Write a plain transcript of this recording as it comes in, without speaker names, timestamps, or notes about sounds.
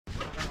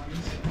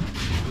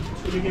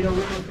BMW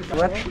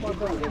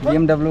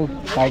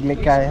MIRIK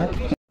Lake का है.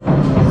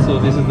 So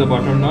this is the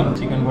butter naan,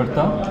 chicken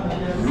bharta,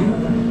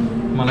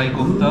 malai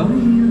kofta,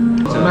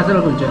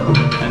 masala kulcha,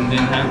 and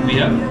then we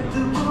have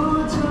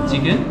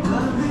chicken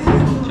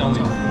chow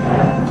mein.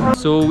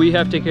 So we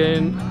have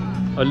taken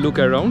a look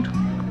around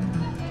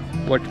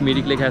what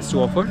MIRIK Lake has to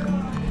offer.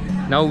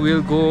 Now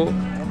we'll go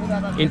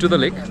into the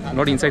lake,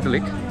 not inside the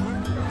lake,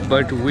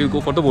 but we'll go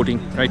for the boating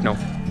right now.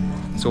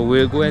 So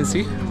we'll go and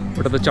see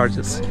what are the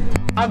charges.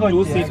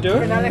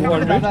 2-seater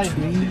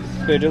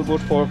 200, pedal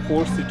boat for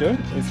 4-seater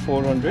is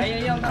 400,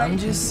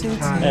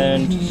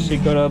 and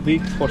shikara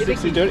big for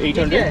 6-seater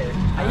 800,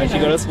 and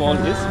shikara small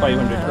is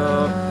 500.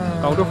 The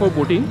counter for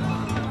boating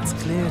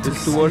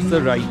is towards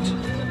the right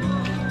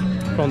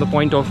from the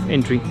point of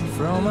entry.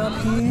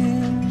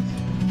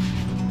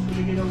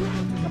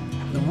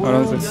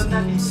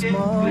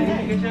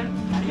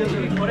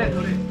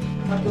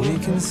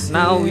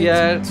 Now we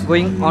are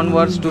going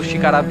onwards to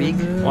Shikara Peak.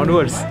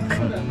 Onwards.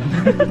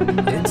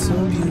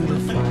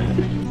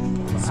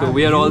 So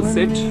we are all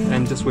set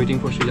and just waiting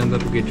for Srijanta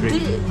to get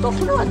ready.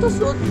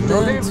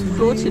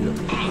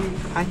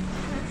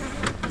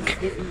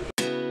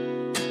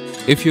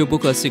 If you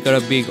book a Shikara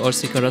big or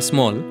Shikara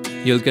small,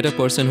 you'll get a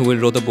person who will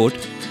row the boat.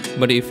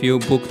 But if you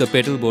book the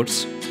pedal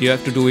boats, you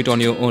have to do it on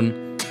your own.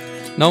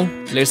 Now,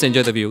 let's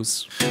enjoy the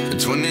views.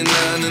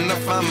 29 and I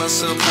find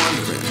myself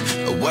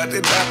wondering what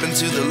did happen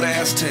to the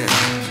last 10.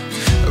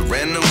 I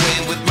ran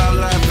away with my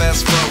life,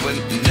 fast forward,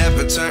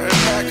 never turn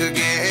back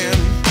again.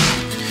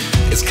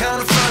 It's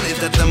kind of funny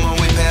that the more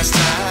we pass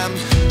time,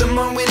 the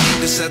more we need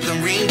to set the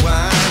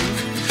rewind.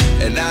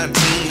 And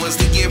 19 was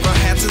the year I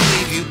had to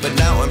leave you, but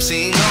now I'm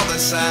seeing all the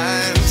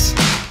signs.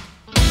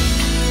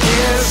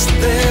 Is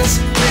this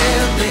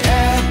really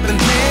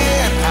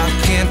happening? I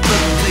can't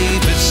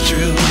believe it's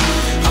true.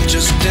 I'm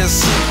just as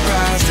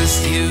surprised as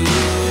you.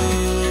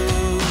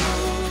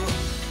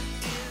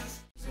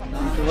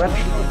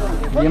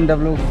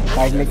 BMW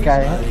MIRIK Lake का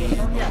है.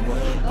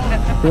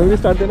 तुम्हें भी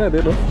start देना है,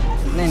 दे दो.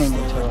 नहीं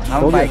छोड़ो,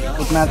 हम बाइक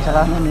उतना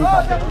चलाना नहीं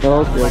पाते.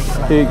 ओके,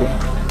 ठीक है.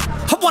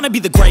 I wanna be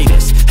the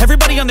greatest.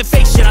 Everybody on the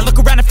fake shit. I look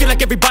around and feel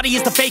like everybody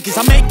is the fakest.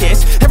 I make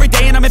this every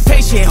day and I'm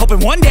impatient, hoping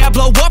one day I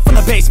blow up from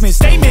the basement.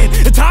 Statement,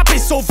 the top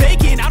is so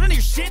vacant. I don't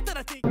hear shit that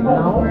I think.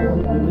 Now we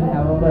will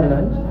have our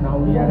lunch. Now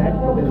we are at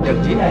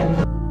Jagji.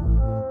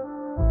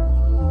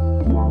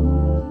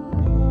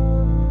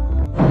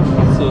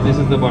 So this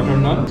is the butter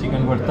naan,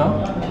 chicken bharta,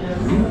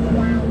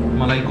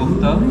 malai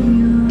kofta,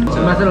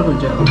 masala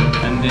kulcha,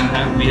 and then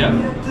we have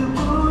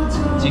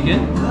chicken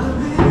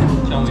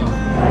chow mein.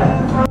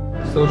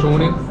 So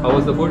Shomuni, how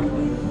was the food?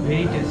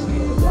 Very tasty.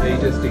 Very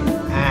tasty.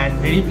 And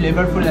very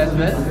flavorful as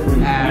well.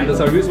 And the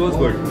service was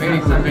good. Very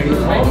good, very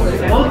sweet.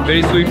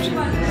 Very sweet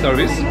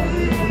service.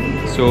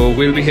 So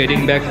we'll be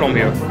heading back from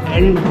here.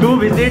 And do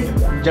visit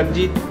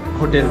Jagjit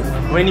Hotel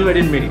when you are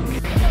in MIRIK.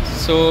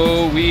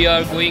 So we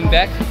are going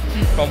back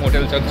from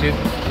Hotel Jagjit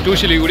to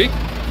Siliguri.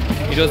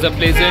 It was a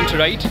pleasant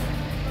ride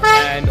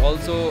and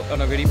also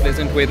on a very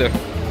pleasant weather.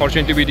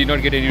 Fortunately, we did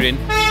not get any rain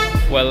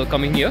while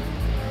coming here.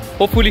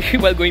 Hopefully,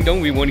 while going down,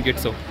 we won't get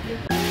so.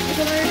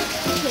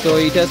 So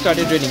it has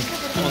started raining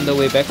on the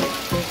way back.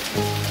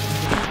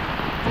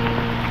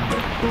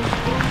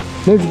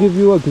 Let's give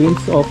you a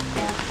glimpse of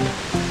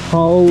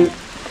how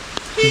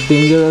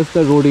dangerous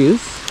the road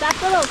is.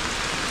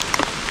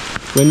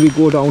 When we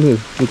go downhill,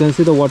 you can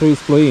see the water is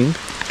flowing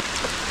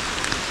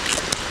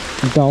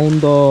down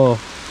the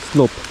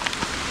slope.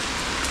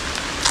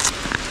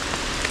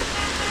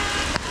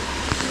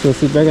 So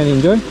sit back and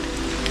enjoy.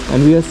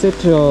 And we have set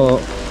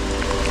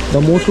the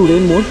mode to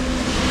rain mode,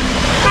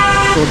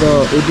 so the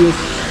ABS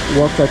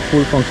works at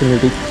full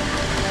functionality.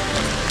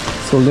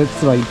 So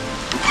let's ride.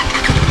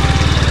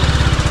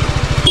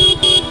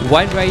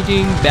 While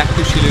riding back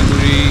to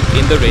Siliguri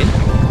in the rain,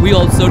 we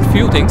observed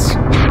few things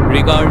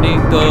regarding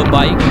the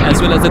bike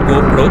as well as the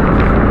GoPro,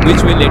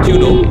 which will let you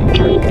know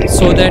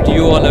so that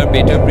you all are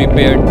better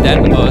prepared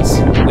than us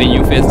when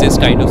you face this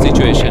kind of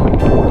situation.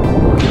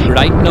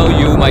 Right now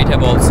you might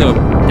have observed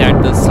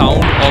that the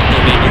sound of the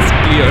rain is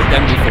clearer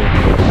than before.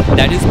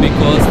 That is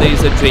because there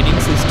is a draining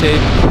system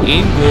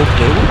in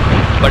GoPro,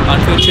 but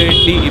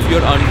unfortunately if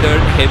you're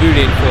under heavy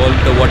rainfall,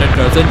 the water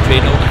doesn't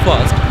drain out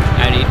fast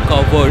and it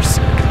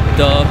covers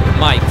the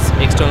mics,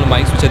 external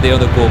mics which are there on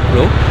the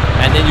GoPro,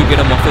 and then you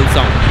get a muffled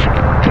sound.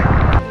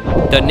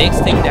 The next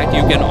thing that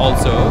you can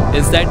observe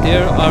is that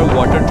there are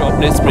water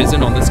droplets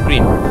present on the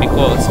screen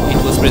because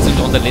it was present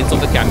on the lens of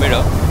the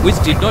camera, which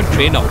did not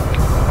drain out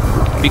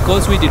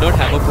because we did not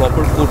have a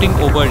proper coating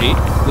over it,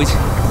 which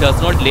does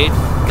not let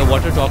the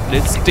water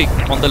droplets stick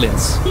on the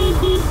lens.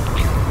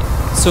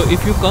 So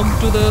if you come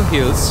to the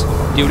hills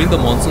during the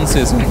monsoon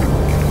season,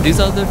 these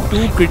are the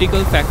two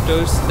critical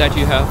factors that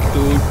you have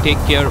to take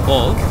care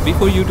of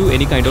before you do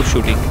any kind of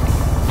shooting.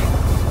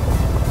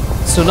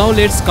 So now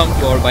let's come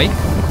to our bike.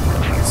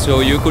 So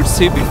you could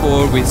see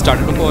before we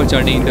started our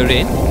journey in the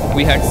rain,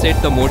 we had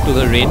set the mode to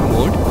the rain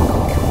mode,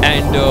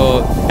 And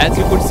as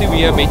you could see,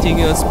 we are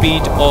maintaining a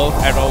speed of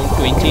around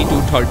 20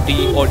 to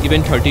 30 or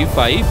even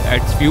 35 at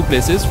few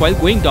places while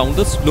going down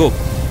the slope,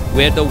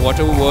 where the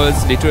water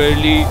was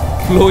literally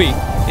flowing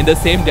in the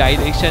same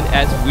direction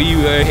as we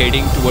were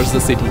heading towards the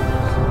city.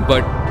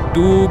 But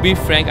to be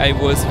frank, I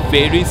was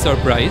very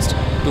surprised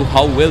to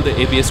how well the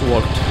ABS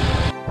worked.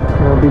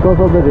 Because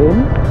of the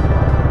rain,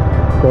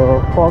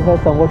 the fog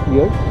has somewhat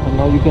cleared, and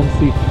now you can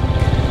see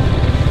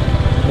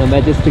the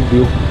majestic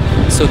view.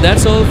 So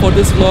that's all for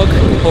this vlog.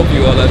 Hope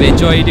you all have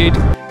enjoyed it.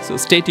 So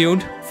stay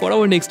tuned for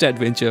our next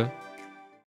adventure.